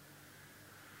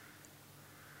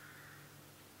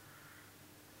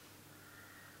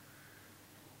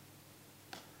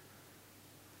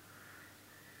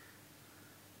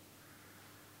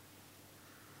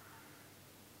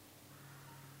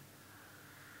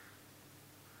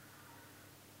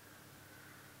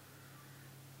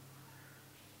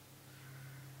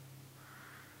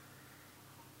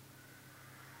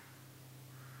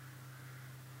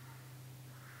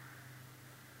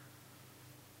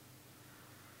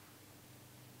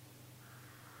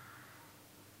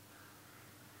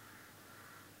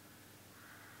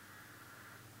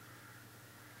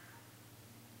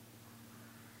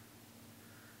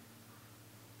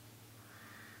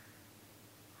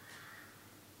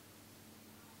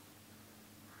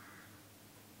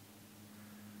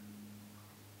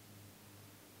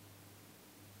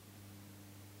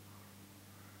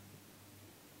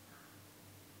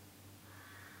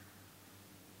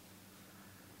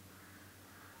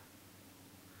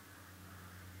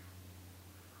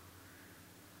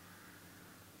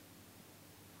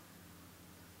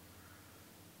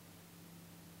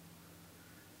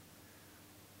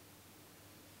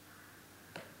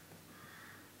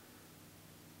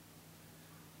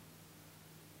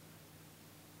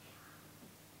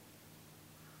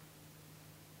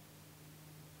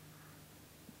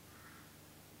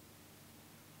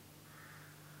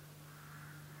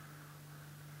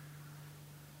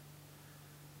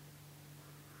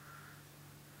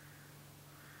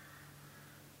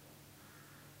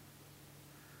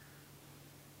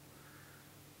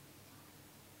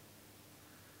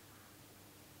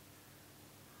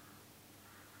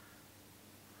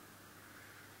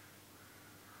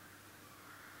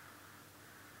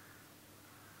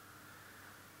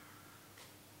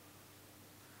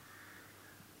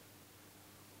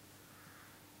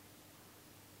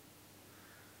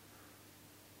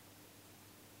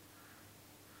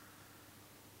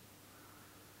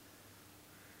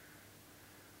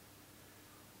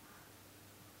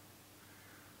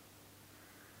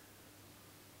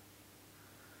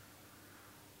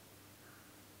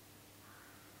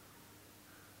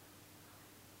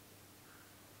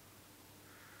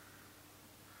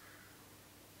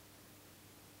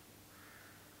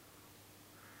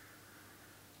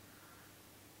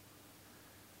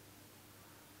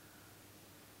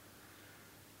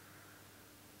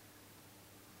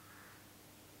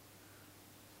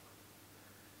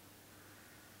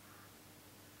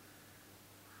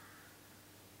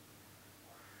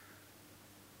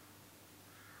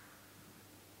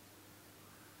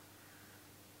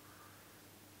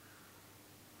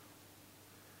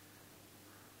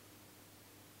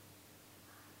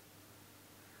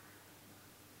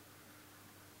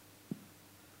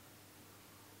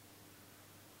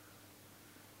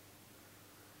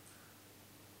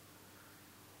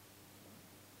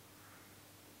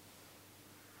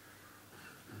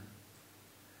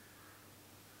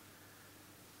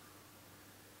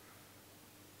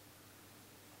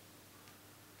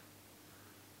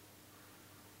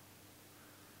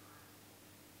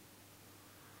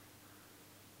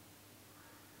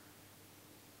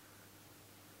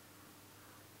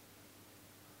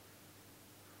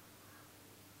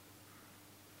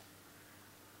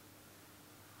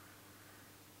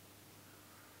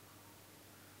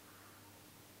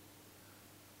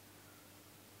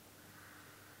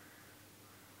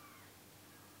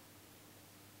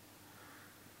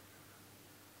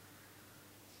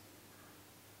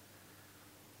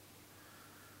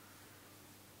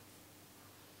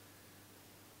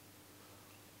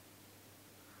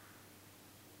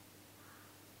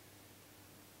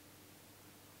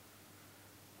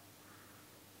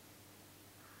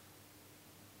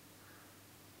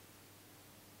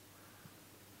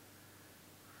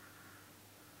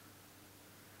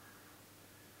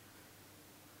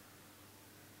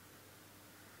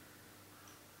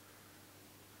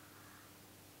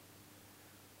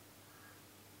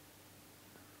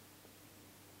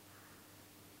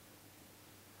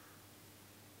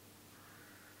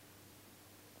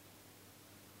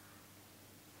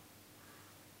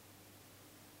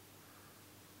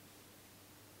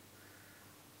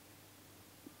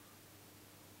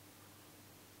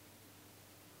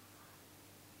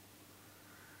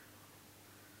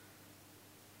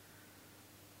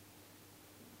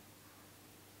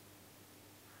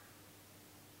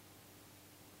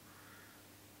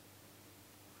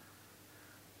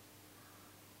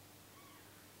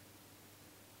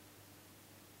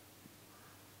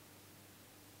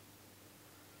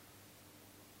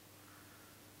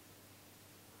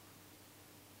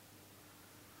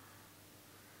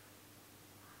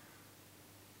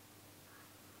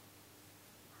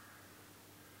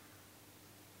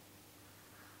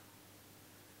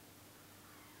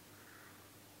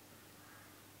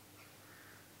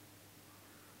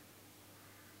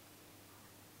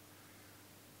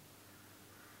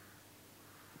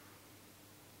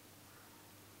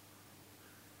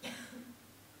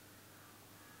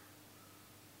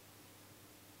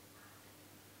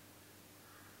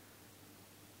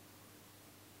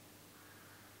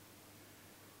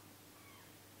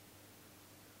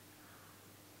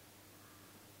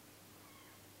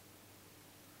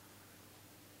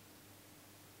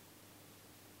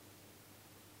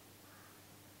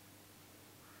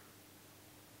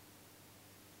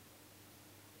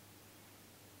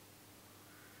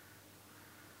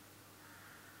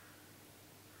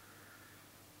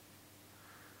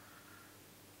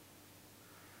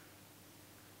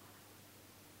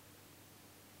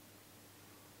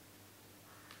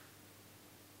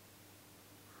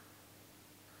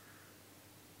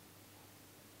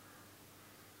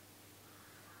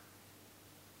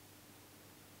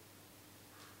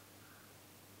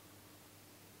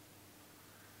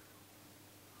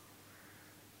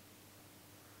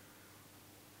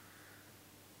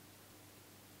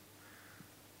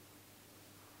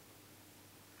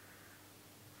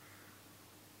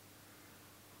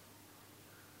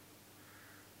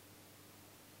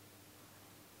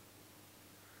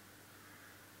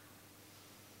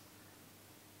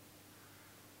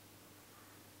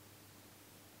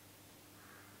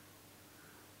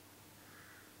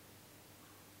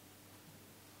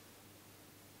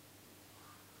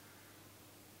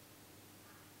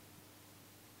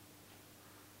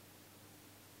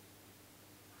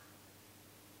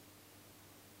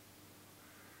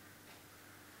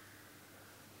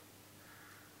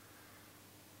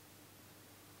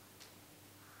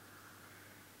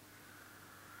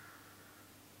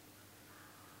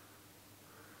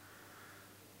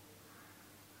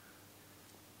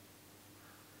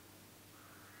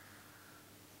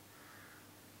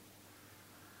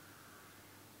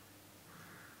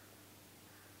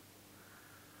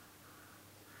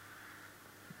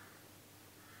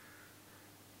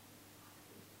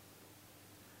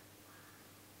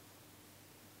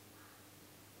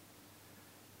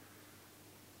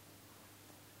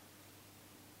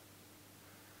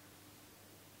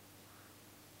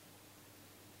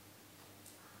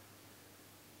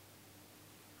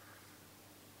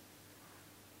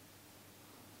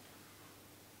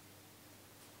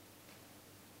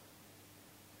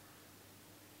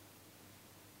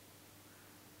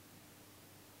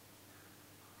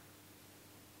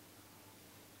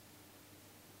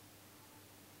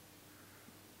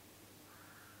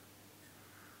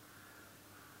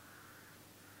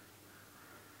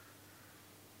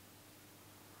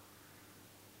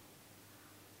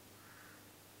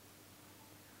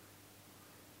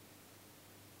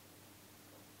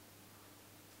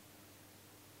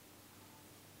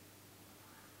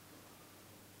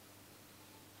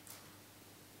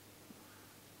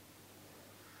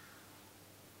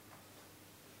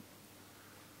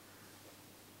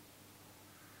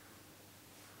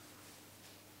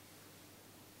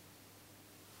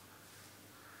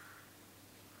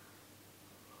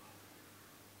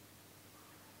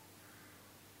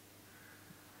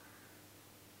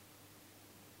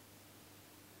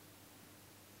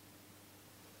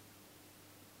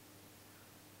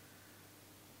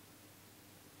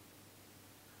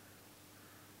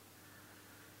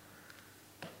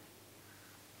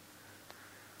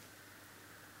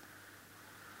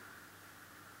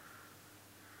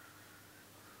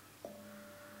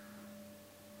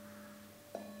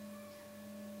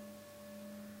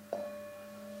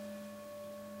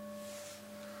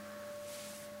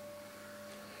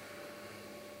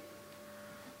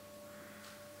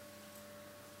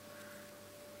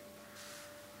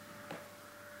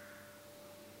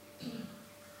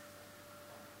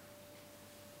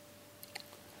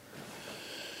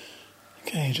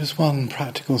 Okay, just one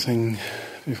practical thing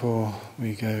before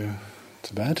we go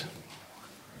to bed.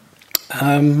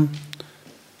 In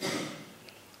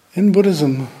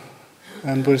Buddhism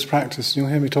and Buddhist practice, you'll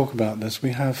hear me talk about this, we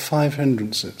have 5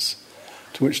 hindrances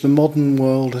to which the modern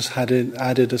world has added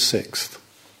a 6th.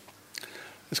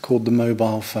 It's called the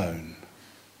mobile phone.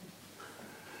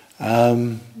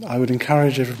 I would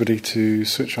encourage everybody to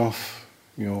switch off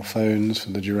your phones for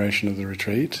the duration of the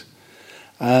retreat,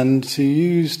 and to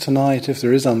use tonight, if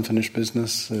there is unfinished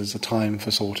business, there's a time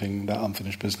for sorting that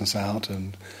unfinished business out,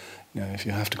 and if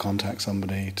you have to contact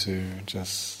somebody, to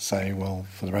just say, well,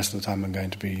 for the rest of the time I'm going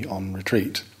to be on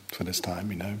retreat for this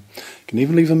time, You can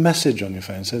even leave a message on your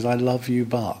phone that says, I love you,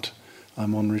 but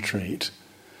I'm on retreat.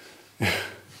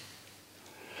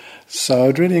 So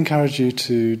I'd really encourage you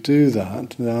to do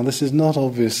that. Now, this is not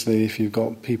obviously if you've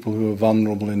got people who are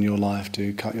vulnerable in your life,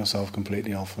 to cut yourself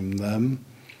completely off from them.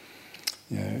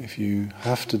 If you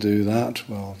have to do that,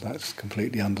 well, that's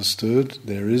completely understood.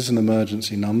 There is an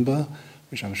emergency number,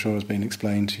 which I'm sure has been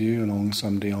explained to you, and on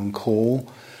somebody on call,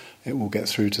 it will get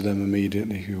through to them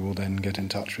immediately, who will then get in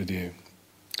touch with you.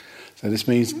 So this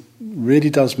really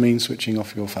does mean switching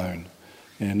off your phone.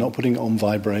 Not putting it on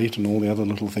vibrate and all the other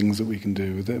little things that we can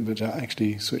do with it, but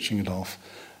actually switching it off.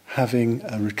 Having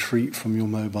a retreat from your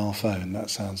mobile phone. That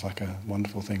sounds like a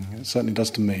wonderful thing. It certainly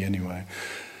does to me anyway.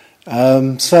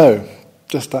 So,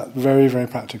 just that very, very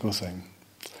practical thing.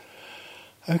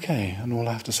 Okay, and all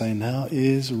I have to say now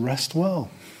is rest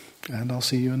well. And I'll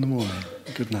see you in the morning.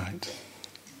 Good night.